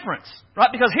big difference, right?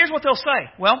 Because here's what they'll say.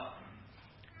 Well,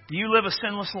 do you live a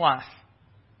sinless life?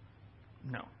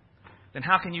 No. Then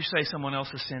how can you say someone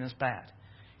else's sin is bad?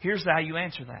 Here's how you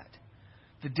answer that.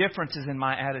 The difference is in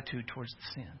my attitude towards the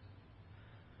sin.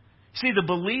 See, the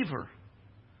believer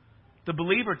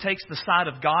takes the side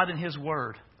of God and His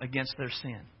Word against their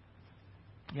sin.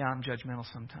 Yeah, I'm judgmental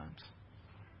sometimes.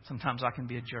 Sometimes I can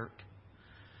be a jerk.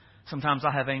 Sometimes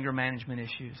I have anger management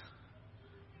issues.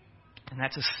 And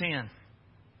that's a sin.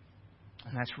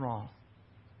 And that's wrong.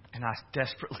 And I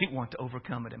desperately want to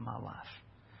overcome it in my life.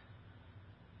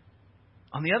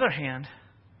 On the other hand,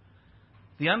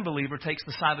 the unbeliever takes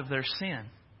the side of their sin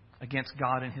against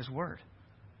God and His Word.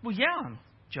 Well, yeah, I'm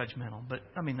judgmental. But,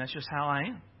 that's just how I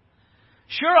am.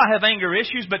 Sure, I have anger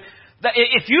issues, but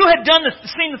if you had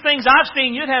seen the things I've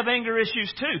seen, you'd have anger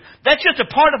issues too. That's just a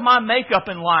part of my makeup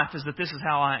in life, is that this is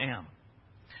how I am.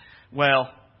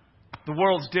 Well, the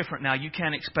world's different now. You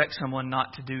can't expect someone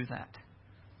not to do that.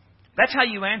 That's how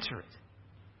you answer it.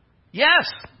 Yes,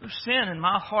 there's sin in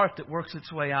my heart that works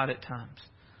its way out at times.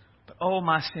 But oh,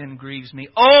 my sin grieves me.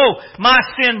 Oh, my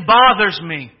sin bothers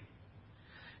me.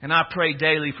 And I pray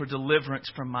daily for deliverance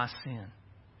from my sin.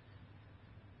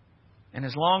 And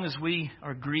as long as we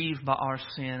are grieved by our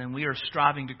sin and we are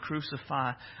striving to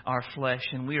crucify our flesh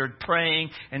and we are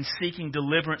praying and seeking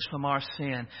deliverance from our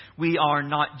sin, we are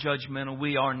not judgmental.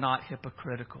 We are not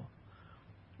hypocritical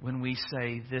when we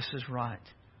say this is right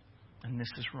and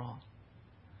this is wrong.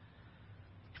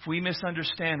 If we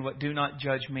misunderstand what do not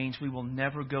judge means, we will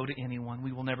never go to anyone.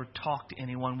 We will never talk to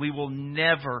anyone. We will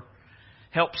never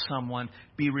help someone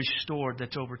be restored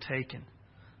that's overtaken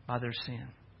by their sin.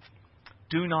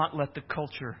 Do not let the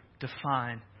culture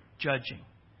define judging.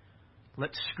 Let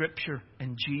Scripture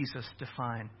and Jesus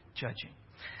define judging.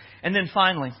 And then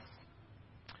finally,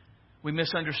 we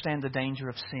misunderstand the danger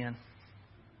of sin.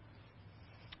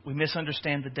 We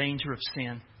misunderstand the danger of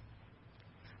sin.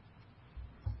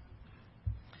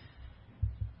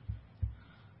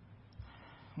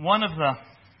 One of the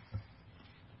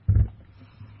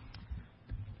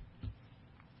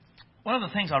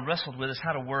things I wrestled with is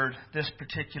how to word this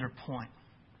particular point.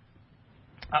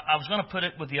 I was going to put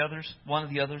it with the others, one of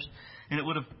the others, and it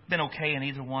would have been okay in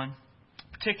either one,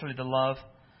 particularly the love.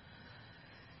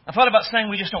 I thought about saying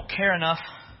we just don't care enough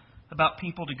about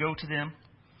people to go to them,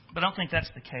 but I don't think that's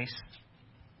the case.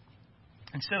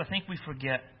 Instead, I think we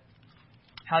forget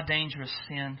how dangerous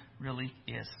sin really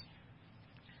is.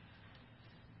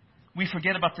 We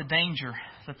forget about the danger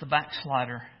that the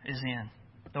backslider is in,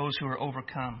 those who are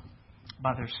overcome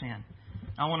by their sin.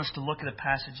 I want us to look at a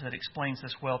passage that explains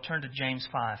this well. Turn to James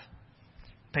 5,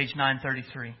 page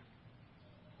 933.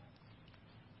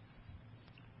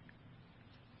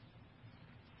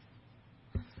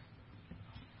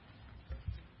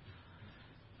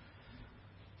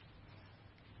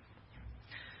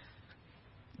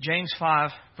 James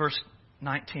 5, verse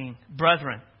 19.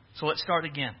 Brethren. So let's start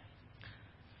again.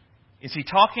 Is he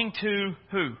talking to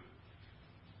who?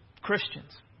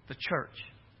 Christians, the church.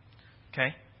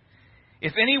 Okay?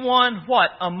 If anyone,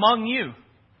 what? Among you.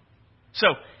 So,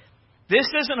 this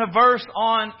isn't a verse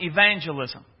on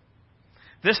evangelism.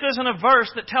 This isn't a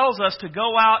verse that tells us to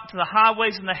go out to the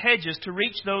highways and the hedges to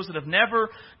reach those that have never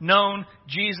known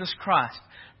Jesus Christ.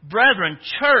 Brethren,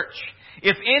 church,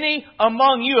 if any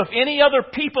among you, if any other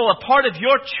people, a part of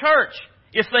your church,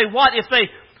 if they what? If they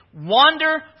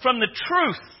wander from the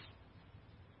truth.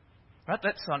 Right?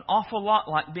 That's an awful lot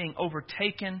like being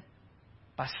overtaken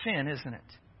by sin, isn't it?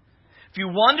 If you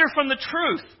wander from the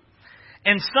truth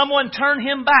and someone turn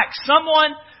him back,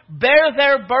 someone bear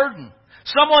their burden,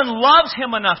 someone loves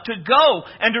him enough to go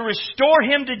and to restore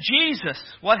him to Jesus,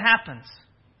 what happens?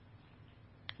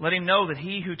 Let him know that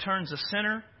he who turns a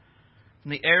sinner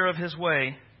from the error of his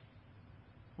way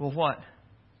will what?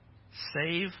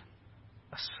 Save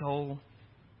a soul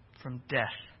from death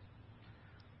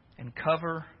and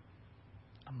cover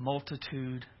a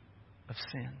multitude of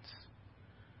sins.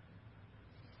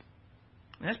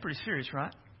 That's pretty serious,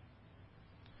 right?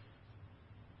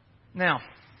 Now,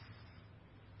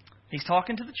 he's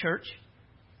talking to the church,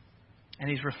 and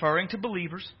he's referring to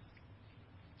believers.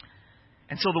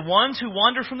 And so the ones who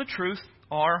wander from the truth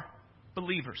are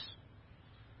believers.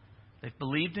 They've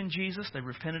believed in Jesus, they've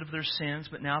repented of their sins,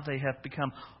 but now they have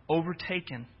become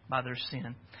overtaken by their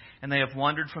sin, and they have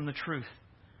wandered from the truth.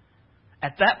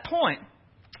 At that point,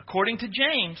 according to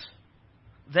James,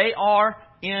 they are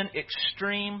in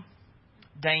extreme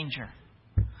danger.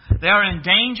 They are in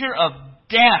danger of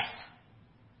death.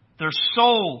 Their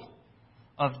soul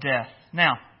of death.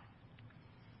 Now,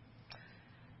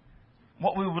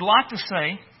 what we would like to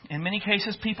say, in many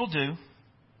cases people do,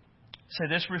 say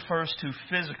this refers to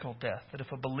physical death. That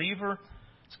if a believer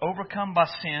is overcome by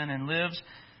sin and lives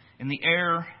in the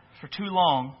error for too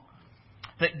long,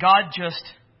 that God just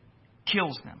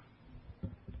kills them.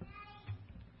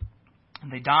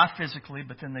 And they die physically,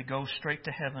 but then they go straight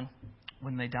to heaven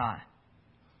when they die.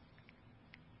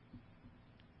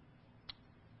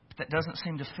 But that doesn't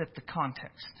seem to fit the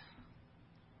context.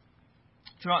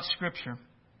 Throughout Scripture,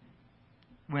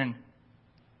 when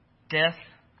death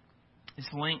is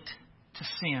linked to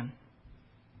sin,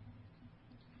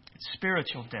 it's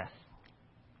spiritual death.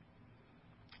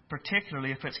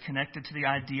 Particularly if it's connected to the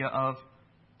idea of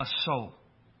a soul.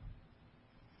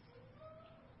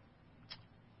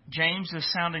 James is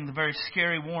sounding the very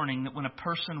scary warning that when a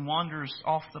person wanders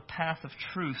off the path of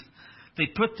truth, they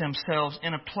put themselves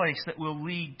in a place that will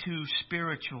lead to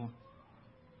spiritual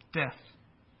death.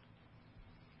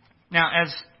 Now,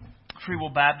 as Free Will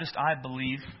Baptist, I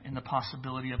believe in the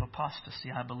possibility of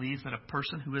apostasy. I believe that a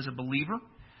person who is a believer,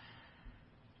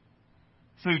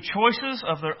 through choices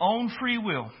of their own free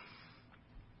will,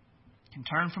 can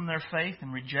turn from their faith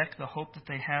and reject the hope that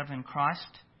they have in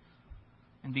Christ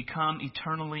and become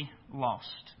eternally lost.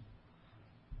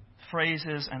 The phrase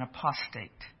is an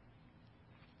apostate.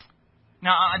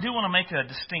 Now, I do want to make a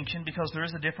distinction because there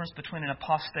is a difference between an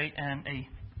apostate and a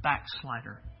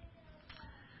backslider.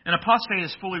 An apostate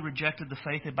has fully rejected the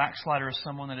faith. A backslider is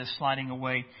someone that is sliding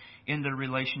away in their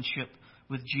relationship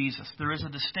with Jesus. There is a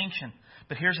distinction,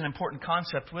 but here's an important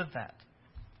concept with that.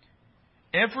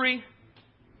 Every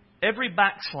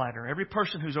backslider, every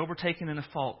person who's overtaken in a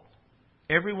fault,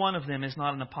 every one of them is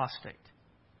not an apostate.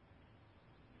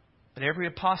 But every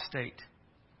apostate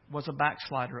was a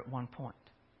backslider at one point.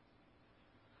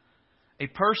 A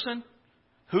person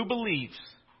who believes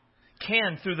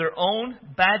can, through their own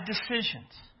bad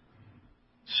decisions,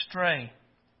 stray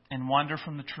and wander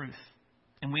from the truth.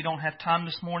 And we don't have time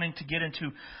this morning to get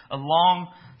into a long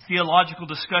theological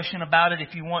discussion about it.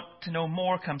 If you want to know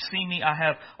more, come see me. I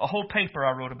have a whole paper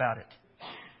I wrote about it.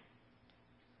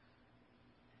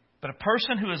 But a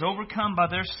person who is overcome by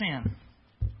their sin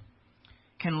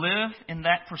can live in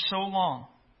that for so long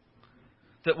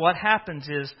that what happens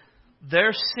is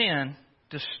their sin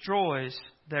destroys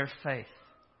their faith.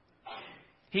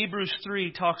 Hebrews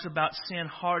 3 talks about sin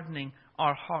hardening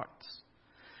our hearts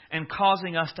and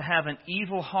causing us to have an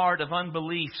evil heart of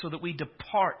unbelief so that we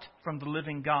depart from the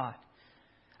living God.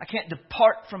 I can't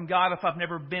depart from God if I've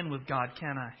never been with God,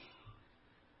 can I?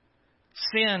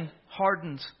 Sin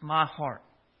hardens my heart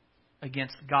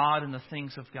against God and the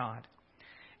things of God.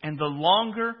 And the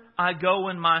longer I go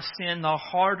in my sin, the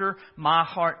harder my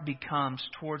heart becomes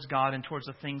towards God and towards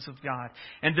the things of God.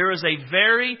 And there is a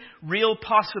very real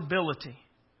possibility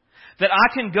that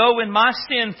I can go in my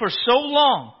sin for so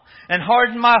long and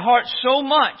harden my heart so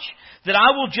much that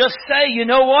I will just say, you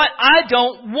know what? I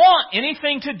don't want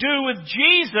anything to do with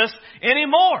Jesus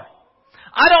anymore.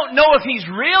 I don't know if He's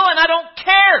real and I don't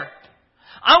care.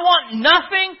 I want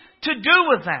nothing to do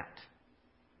with that.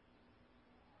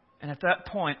 And at that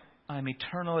point, I am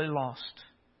eternally lost.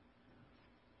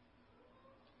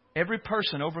 Every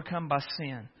person overcome by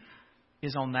sin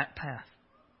is on that path,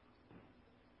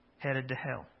 headed to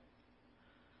hell.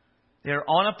 They're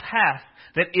on a path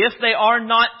that if they are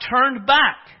not turned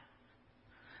back,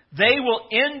 they will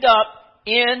end up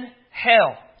in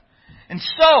hell. And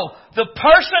so, the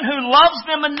person who loves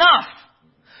them enough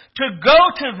to go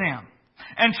to them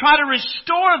and try to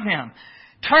restore them,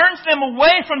 turns them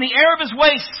away from the error of his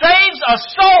ways, saves a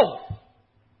soul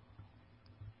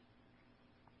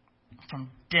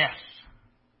from death,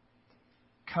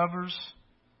 covers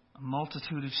a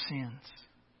multitude of sins.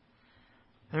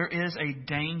 There is a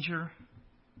danger,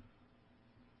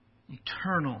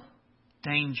 eternal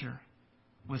danger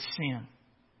with sin.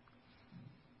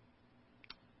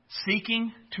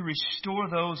 Seeking to restore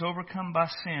those overcome by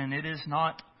sin, it is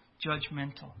not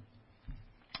judgmental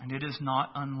and it is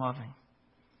not unloving.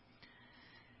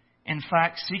 In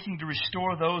fact, seeking to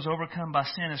restore those overcome by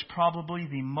sin is probably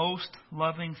the most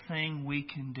loving thing we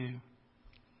can do.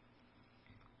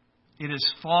 It is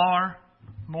far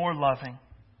more loving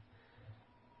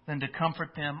than to comfort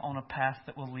them on a path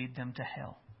that will lead them to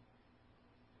hell.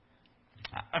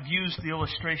 I've used the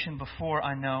illustration before,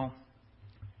 I know.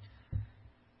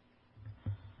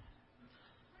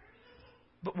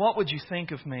 But what would you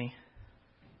think of me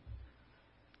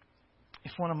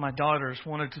if one of my daughters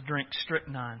wanted to drink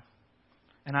strychnine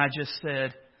and I just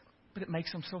said, but it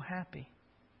makes them so happy?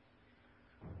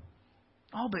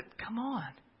 Oh, but come on.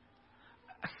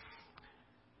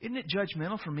 Isn't it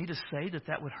judgmental for me to say that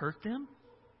that would hurt them?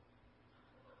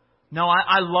 No,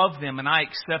 I love them and I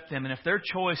accept them. And if their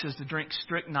choice is to drink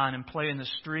strychnine and play in the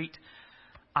street,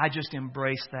 I just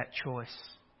embrace that choice.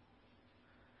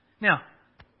 Now,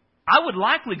 I would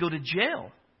likely go to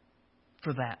jail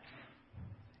for that.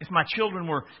 If my children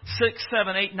were 6,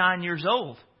 7, 8, 9 years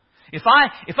old. If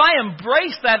I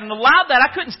embraced that and allowed that,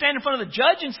 I couldn't stand in front of the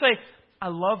judge and say, I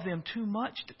love them too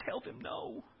much to tell them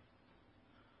no.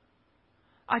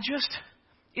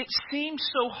 It seems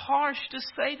so harsh to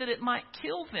say that it might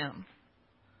kill them.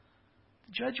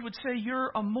 The judge would say, you're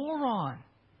a moron.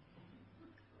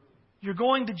 You're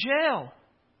going to jail.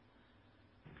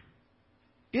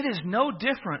 It is no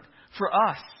different for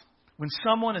us when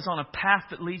someone is on a path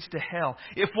that leads to hell.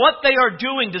 If what they are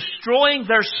doing, destroying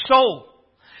their soul,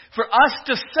 for us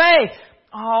to say,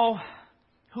 oh,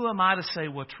 who am I to say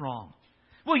what's wrong?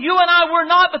 Well, you and I were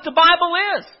not, but the Bible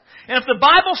is. And if the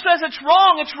Bible says it's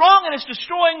wrong and it's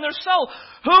destroying their soul.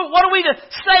 What are we to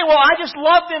say? Well, I just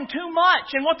love them too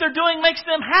much and what they're doing makes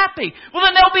them happy. Well,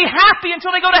 then they'll be happy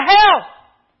until they go to hell.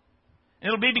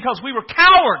 And it'll be because we were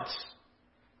cowards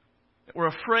that were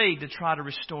afraid to try to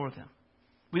restore them.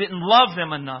 We didn't love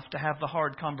them enough to have the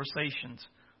hard conversations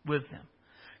with them.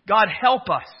 God help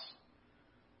us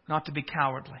not to be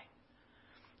cowardly.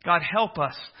 God help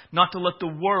us not to let the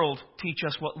world teach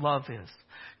us what love is.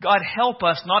 God help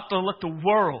us not to let the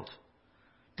world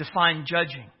define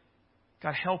judging.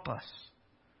 God help us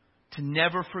to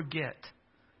never forget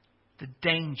the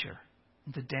danger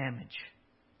and the damage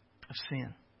of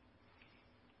sin.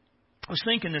 I was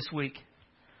thinking this week,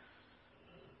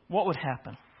 what would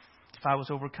happen if I was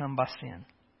overcome by sin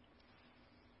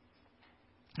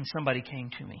and somebody came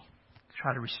to me to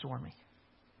try to restore me?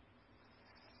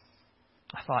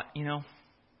 I thought,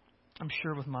 I'm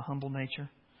sure with my humble nature,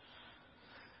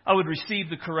 I would receive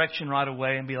the correction right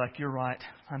away and be like, you're right,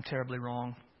 I'm terribly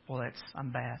wrong. Well,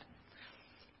 I'm bad.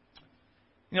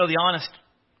 The honest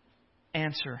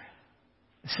answer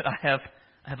is that I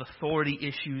have authority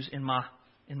issues in my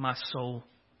soul.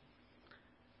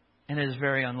 And it is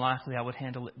very unlikely I would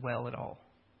handle it well at all.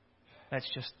 That's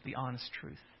just the honest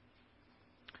truth.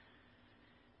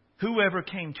 Whoever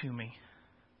came to me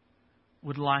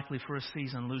would likely for a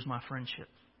season lose my friendship.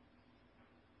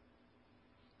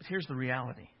 But here's the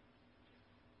reality.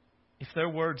 If their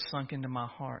words sunk into my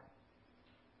heart,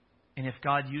 and if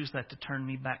God used that to turn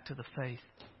me back to the faith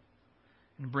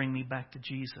and bring me back to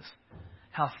Jesus,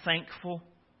 how thankful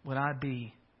would I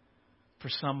be for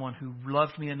someone who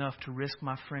loved me enough to risk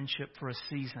my friendship for a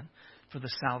season for the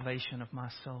salvation of my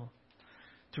soul,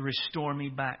 to restore me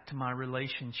back to my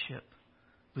relationship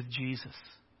with Jesus.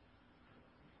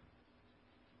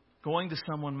 Going to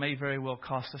someone may very well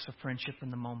cost us a friendship in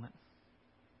the moment.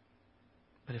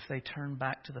 But if they turn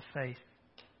back to the faith,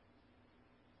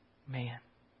 man,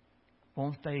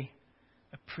 won't they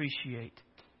appreciate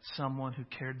someone who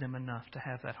cared them enough to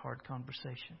have that hard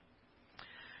conversation?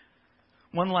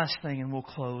 One last thing and we'll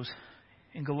close.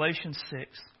 In Galatians 6,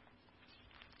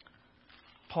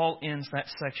 Paul ends that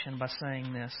section by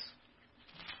saying this.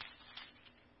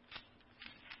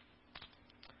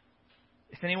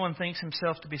 If anyone thinks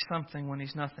himself to be something when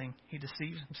he's nothing, he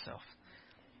deceives himself.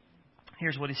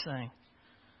 Here's what he's saying.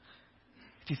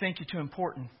 If you think you're too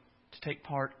important to take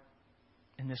part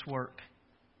in this work,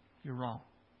 you're wrong.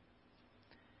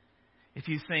 If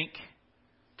you think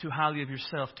too highly of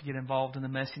yourself to get involved in the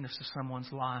messiness of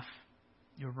someone's life,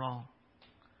 you're wrong.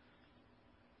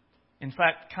 In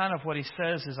fact, kind of what he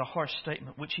says is a harsh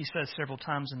statement, which he says several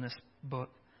times in this book.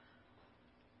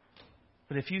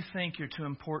 But if you think you're too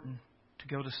important to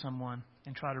go to someone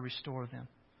and try to restore them,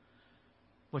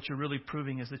 what you're really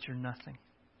proving is that you're nothing.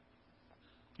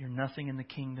 You're nothing in the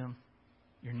kingdom.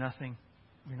 You're nothing.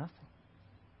 You're nothing.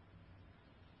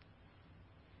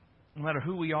 No matter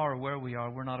who we are or where we are,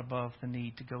 we're not above the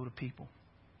need to go to people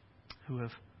who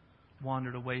have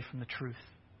wandered away from the truth.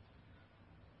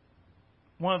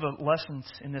 One of the lessons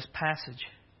in this passage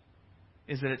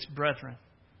is that it's brethren.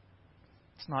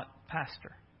 It's not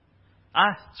pastor.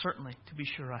 I certainly, to be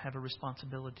sure, I have a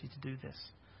responsibility to do this.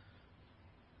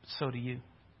 But so do you.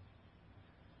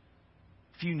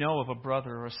 If you know of a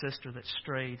brother or a sister that's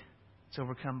strayed, that's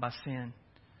overcome by sin,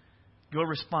 your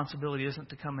responsibility isn't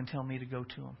to come and tell me to go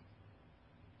to them.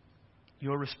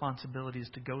 Your responsibility is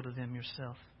to go to them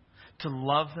yourself, to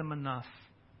love them enough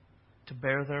to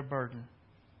bear their burden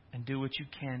and do what you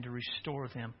can to restore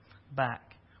them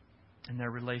back in their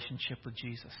relationship with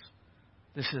Jesus.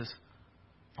 This is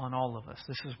on all of us.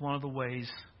 This is one of the ways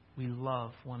we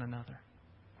love one another.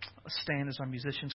 Let's stand as our musicians